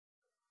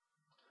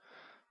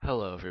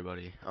Hello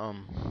everybody.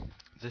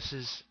 This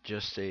is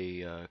just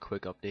a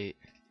quick update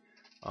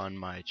on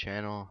my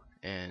channel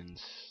and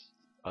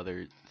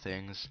other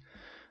things.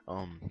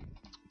 Um,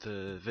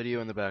 the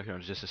video in the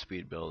background is just a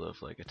speed build of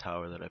like a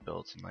tower that I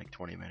built in like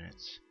 20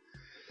 minutes.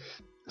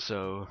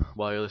 So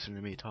while you're listening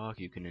to me talk,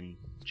 you can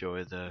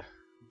enjoy the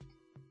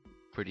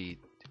pretty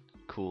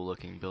cool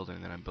looking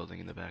building that I'm building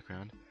in the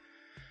background.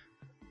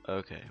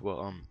 Okay,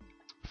 well,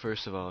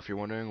 first of all, if you're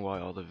wondering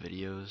why all the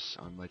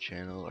videos on my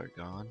channel are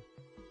gone,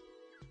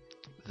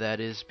 that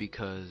is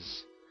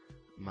because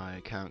my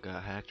account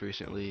got hacked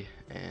recently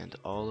and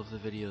all of the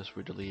videos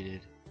were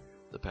deleted,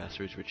 the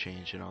passwords were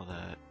changed and all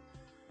that.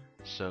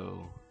 So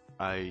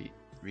I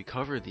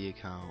recovered the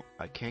account.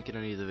 I can't get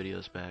any of the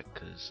videos back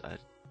because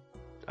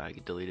I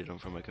deleted them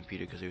from my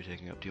computer because they were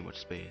taking up too much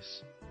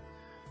space.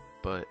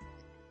 But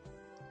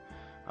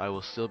I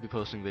will still be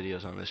posting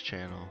videos on this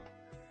channel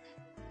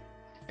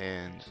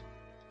and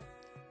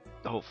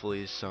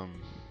hopefully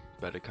some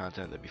better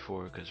content than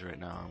before, because right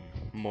now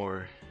I'm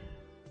more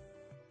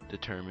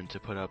determined to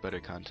put out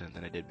better content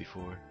than I did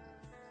before.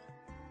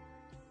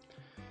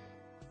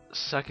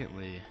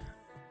 Secondly,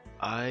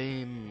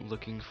 I'm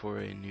looking for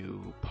a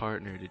new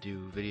partner to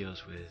do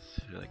videos with,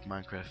 like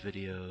Minecraft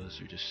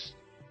videos or just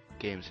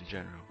games in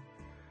general.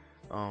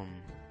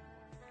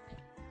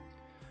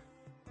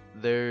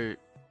 There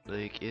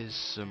is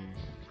some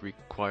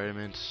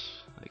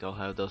requirements, like I'll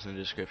have those in the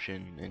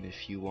description, and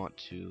if you want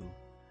to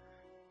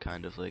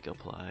kind of like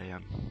apply,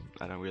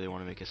 I don't really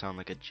want to make it sound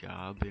like a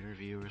job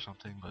interview or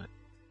something, but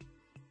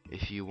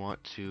if you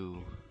want to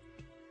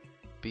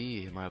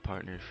be my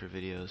partner for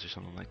videos or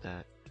something like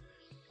that,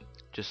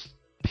 just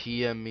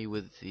PM me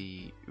with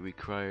the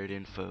required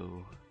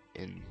info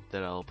in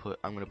that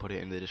I'm gonna put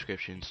it in the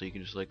description, so you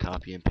can just like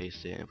copy and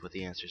paste it and put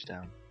the answers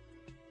down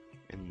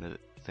in the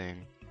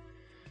thing.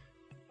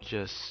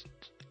 Just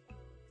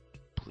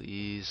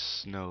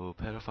please no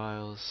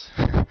pedophiles.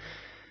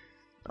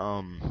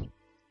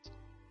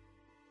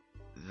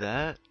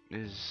 That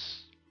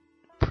is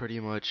pretty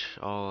much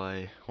all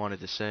I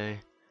wanted to say.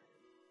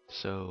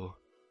 So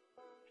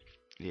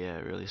yeah,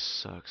 it really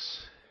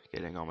sucks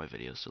getting all my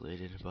videos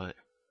deleted, but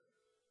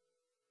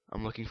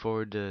I'm looking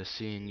forward to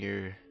seeing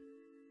your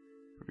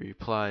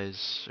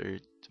replies or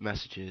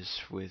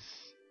messages with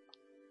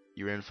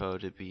your info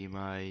to be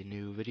my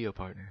new video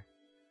partner.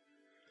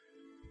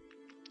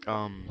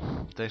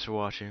 Thanks for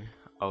watching.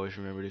 Always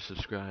remember to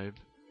subscribe,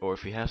 or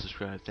if you have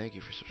subscribed, thank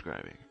you for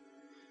subscribing.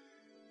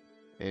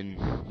 And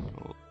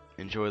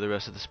enjoy the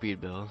rest of the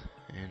speed build,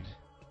 and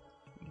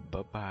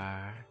bye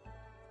bye.